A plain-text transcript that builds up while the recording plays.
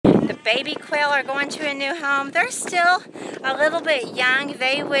baby quail are going to a new home. They're still a little bit young.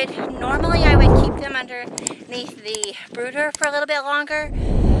 They would, normally I would keep them underneath the brooder for a little bit longer,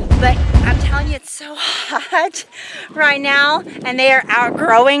 but I'm telling you, it's so hot right now, and they are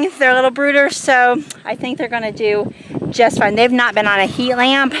outgrowing their little brooders, so I think they're gonna do just fine. They've not been on a heat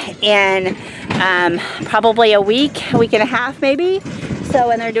lamp in probably a week and a half maybe,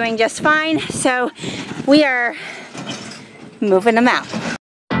 so, and they're doing just fine, so we are moving them out.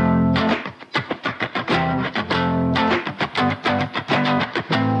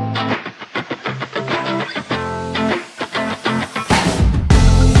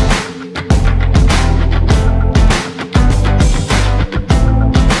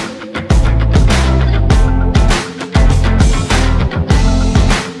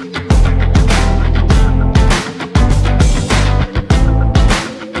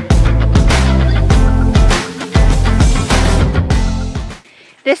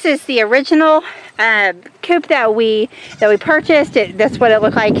 This is the original coop that we purchased. That's what it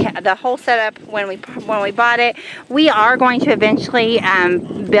looked like, the whole setup when we bought it. We are going to eventually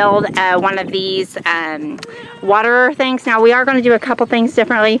build one of these water things. Now we are going to do a couple things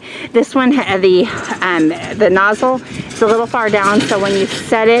differently. This one, the nozzle is a little far down, so when you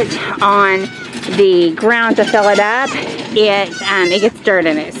set it on the ground to fill it up, it gets dirt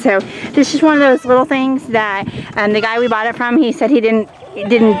in it. So this is one of those little things that the guy we bought it from, he said he didn't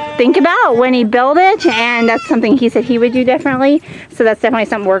think about when he built it, and that's something he said he would do differently. So that's definitely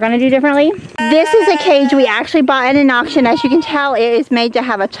something we're going to do differently. This is a cage we actually bought at an auction. As you can tell, it is made to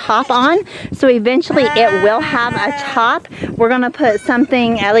have a top on, so eventually it will have a top. We're going to put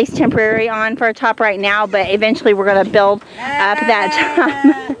something at least temporary on for a top right now, but eventually we're going to build up that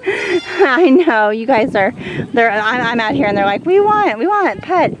top. I know you guys are I'm out here and they're like, we want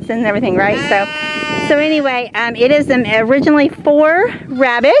pets and everything, right? So anyway, it is originally 4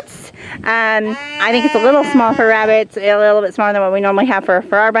 rabbits. I think it's a little small for rabbits, a little bit smaller than what we normally have for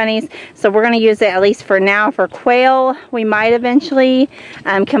our bunnies. So we're going to use it at least for now for quail. We might eventually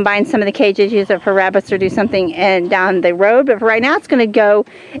combine some of the cages, use it for rabbits, or do something down the road. But for right now, it's going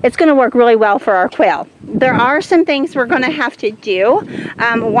to work really well for our quail. There are some things we're going to have to do.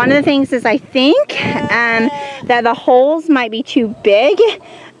 One of the things is I think that the holes might be too big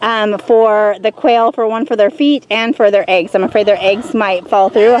for the quail, for their feet and for their eggs. I'm afraid their eggs might fall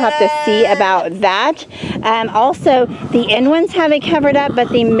through. I'll have to see about that. Also, the end ones have it covered up, but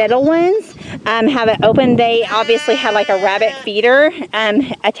the middle ones have it open. They obviously have like a rabbit feeder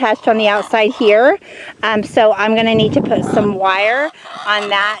attached on the outside here. So I'm going to need to put some wire on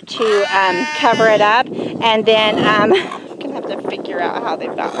that to cover it up. And then I'm going to have to figure out how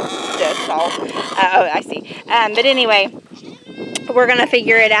they've got this all. Oh, I see. But anyway, we're going to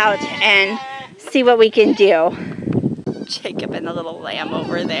figure it out and see what we can do. Jacob and the little lamb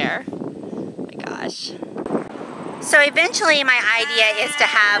over there. Oh my gosh. So eventually my idea is to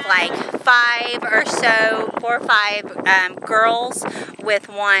have like 4 or 5 girls with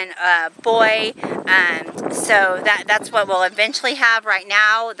 1 boy. So that's what we'll eventually have. Right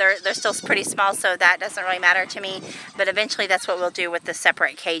now they're still pretty small, so that doesn't really matter to me, but eventually that's what we'll do with the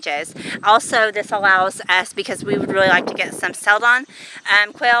separate cages. Also, this allows us, because we would really like to get some Celadon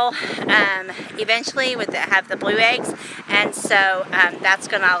quail eventually have the blue eggs, and so that's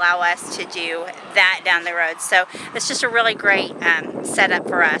going to allow us to do that down the road. So it's just a really great setup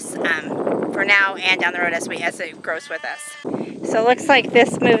for us for now and down the road as it grows with us. So it looks like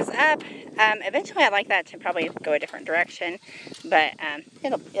this moves up. Eventually I'd like that to probably go a different direction, but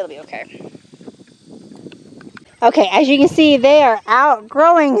it'll be okay. Okay, as you can see, they are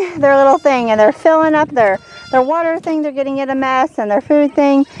outgrowing their little thing, and they're filling up their water thing. They're getting it a mess, and their food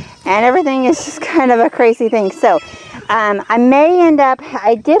thing, and everything is just kind of a crazy thing. So I may end up,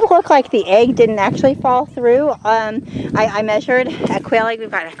 I did look like the egg didn't actually fall through. I measured a quail egg.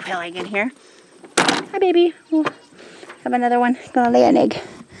 We've got a quail egg in here. Hi, baby. We'll have another one. Gonna lay an egg.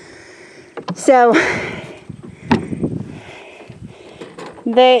 So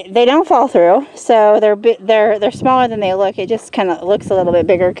they don't fall through. So they're smaller than they look. It just kind of looks a little bit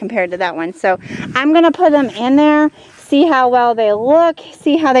bigger compared to that one. So I'm gonna put them in there, see how well they look,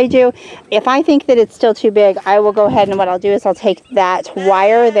 see how they do. If I think that it's still too big, I will go ahead, and what I'll do is I'll take that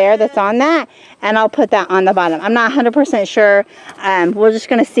wire there that's on that, and I'll put that on the bottom. I'm not 100% sure. We're just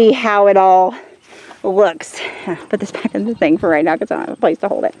going to see how it all looks. Put this back in the thing for right now because I don't have a place to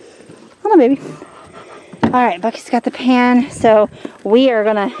hold it. Hold on, baby. All right, Bucky's got the pan, so we are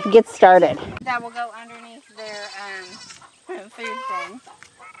going to get started. That will go underneath their food thing.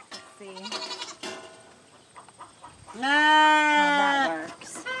 Let's see. No. How that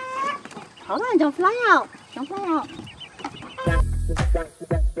works. Hold on, don't fly out. Don't fly out.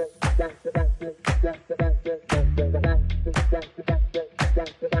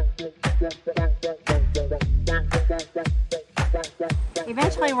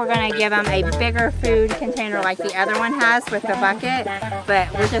 we're going to give them a bigger food container like the other one has with the bucket,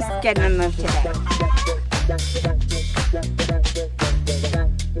 but we're just getting them moved today.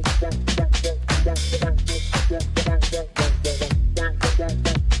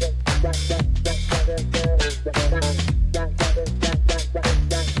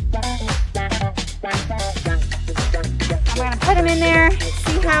 I'm going to put them in there,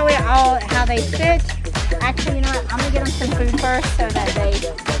 see how they fit. Actually, you know what? I'm going to get them some food first so that they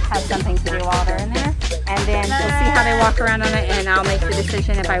have something to do while they're in there. And then we'll see how they walk around on it, and I'll make the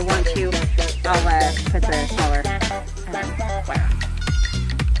decision if I want to. I'll put the smaller wire.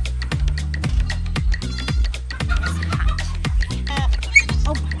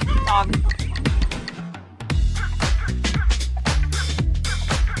 Oh, dog.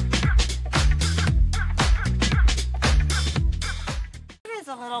 It is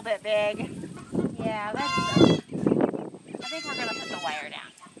a little bit big. Yeah, that's, I think we're going to put the wire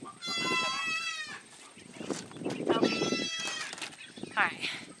down. Okay. Alright,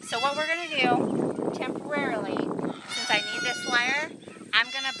 so what we're going to do, temporarily, since I need this wire, I'm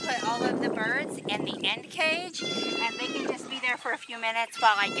going to put all of the birds in the end cage, and they can just be there for a few minutes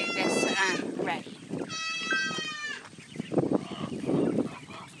while I get this ready.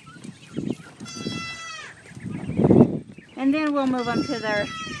 And then we'll move them to their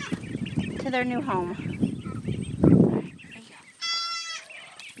new home.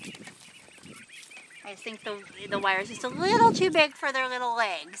 I think the wire is just a little too big for their little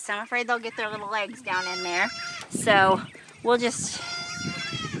legs. So I'm afraid they'll get their little legs down in there. So we'll just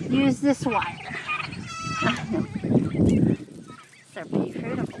use this wire. So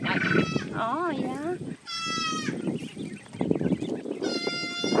beautiful. Oh yeah.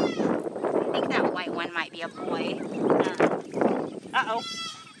 I think that white one might be a boy. Uh-oh.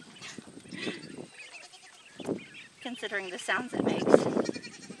 Considering the sounds it makes.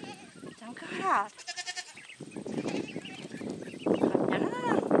 Don't go out. No.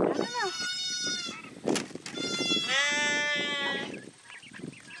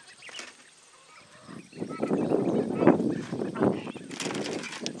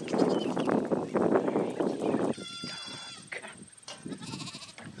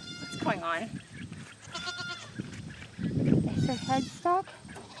 What's going on? Is her head stuck?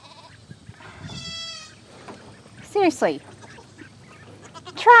 Seriously,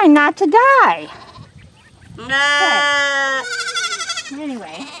 try not to die. Okay.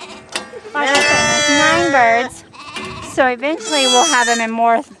 Anyway, like I said, there's 9 birds, so eventually we'll have them in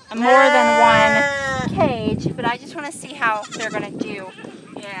more than one cage, but I just want to see how they're going to do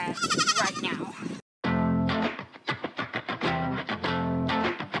right now.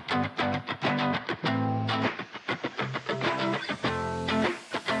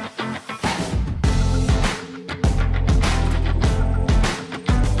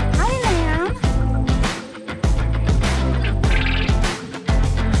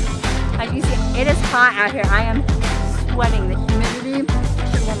 It is hot out here. I am sweating. The humidity,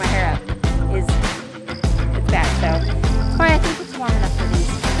 I should warm my hair up, it's bad. So, I think it's warm enough for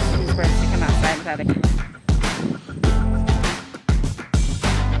these birds to come outside without it.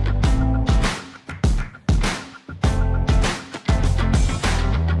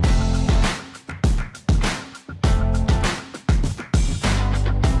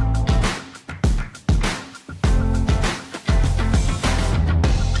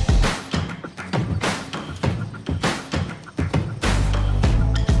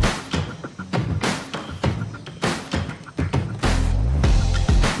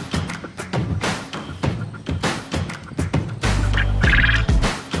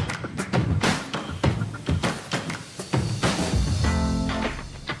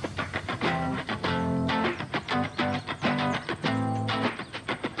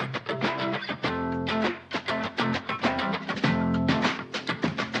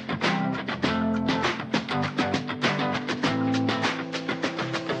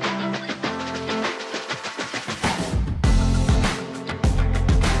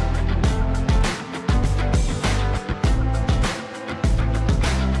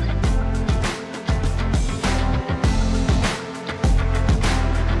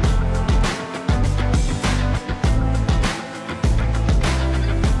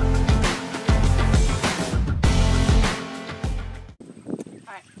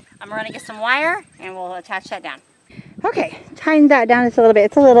 We're going to get some wire and we'll attach that down. Okay, tightened that down just a little bit.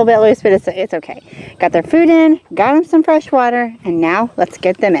 It's a little bit loose, but it's okay. Got their food in, got them some fresh water, and now let's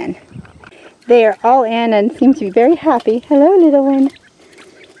get them in. They are all in and seem to be very happy. Hello, little one.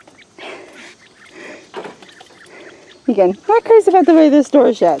 Again, not crazy about the way this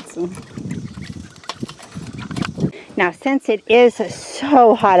door shuts. Now, since it is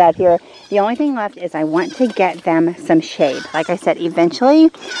so hot out here. The only thing left is I want to get them some shade. Like I said,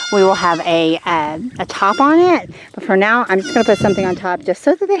 eventually we will have a top on it. But for now, I'm just going to put something on top just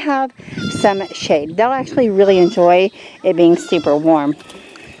so that they have some shade. They'll actually really enjoy it being super warm.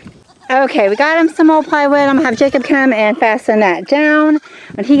 Okay, we got him some old plywood. I'm going to have Jacob come and fasten that down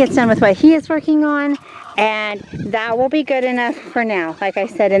when he gets done with what he is working on. And that will be good enough for now. Like I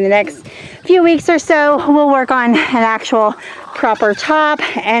said, in the next few weeks or so, we'll work on an actual proper top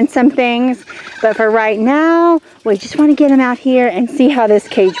and some things. But for right now, we just want to get him out here and see how this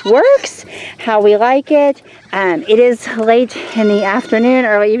cage works, how we like it. It is late in the afternoon,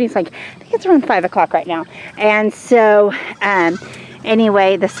 early evening. It's like, I think it's around 5 o'clock right now. And so,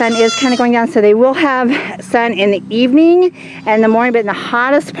 anyway, the sun is kind of going down, so they will have sun in the evening and the morning, but in the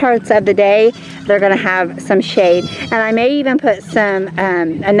hottest parts of the day, they're going to have some shade. And I may even put some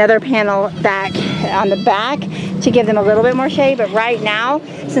another panel back on the back to give them a little bit more shade. But right now,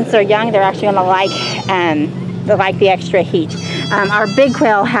 since they're young, they're actually going to like the extra heat. Our big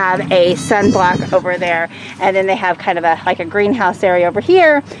quail have a sunblock over there, and then they have kind of like a greenhouse area over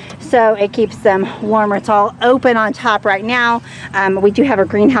here, so it keeps them warmer. It's all open on top right now. We do have a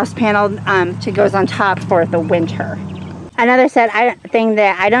greenhouse panel that goes on top for the winter. Another thing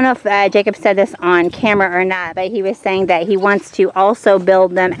that I don't know if Jacob said this on camera or not, but he was saying that he wants to also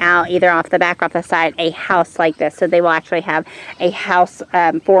build them out either off the back or off the side, a house like this. So they will actually have a house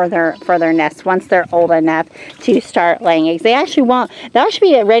for their nest once they're old enough to start laying eggs. They'll actually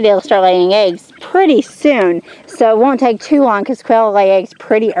be ready to start laying eggs pretty soon. So it won't take too long because quail lay eggs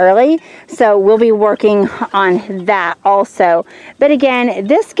pretty early. So we'll be working on that also. But again,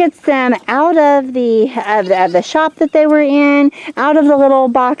 this gets them out of the shop that they were in, out of the little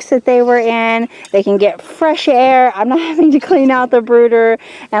box that they were in. They can get fresh air. I'm not having to clean out the brooder.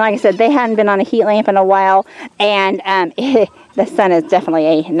 And like I said, they hadn't been on a heat lamp in a while. And the sun is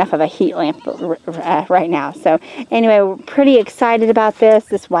definitely enough of a heat lamp right now. So anyway, we're pretty excited about this.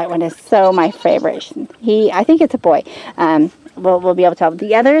 This white one is so my favorite. I think it's a boy. We'll be able to tell.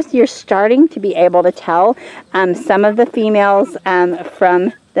 The others, you're starting to be able to tell some of the females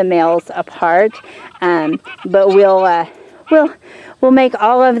from the males apart. But we'll make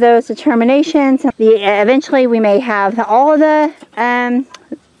all of those determinations. Eventually, we may have all of them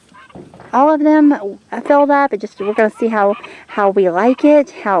filled up. We're going to see how we like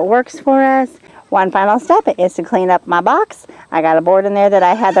it, how it works for us. One final step is to clean up my box. I got a board in there that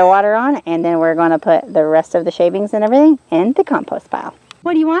I had the water on, and then we're going to put the rest of the shavings and everything in the compost pile.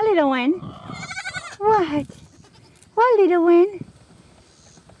 What do you want, little one? What? What, little one?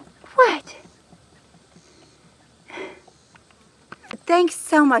 What? Thanks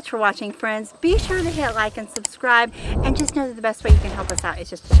so much for watching, friends. Be sure to hit like and subscribe, and just know that the best way you can help us out is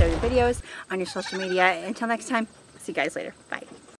just to share your videos on your social media. Until next time, see you guys later. Bye.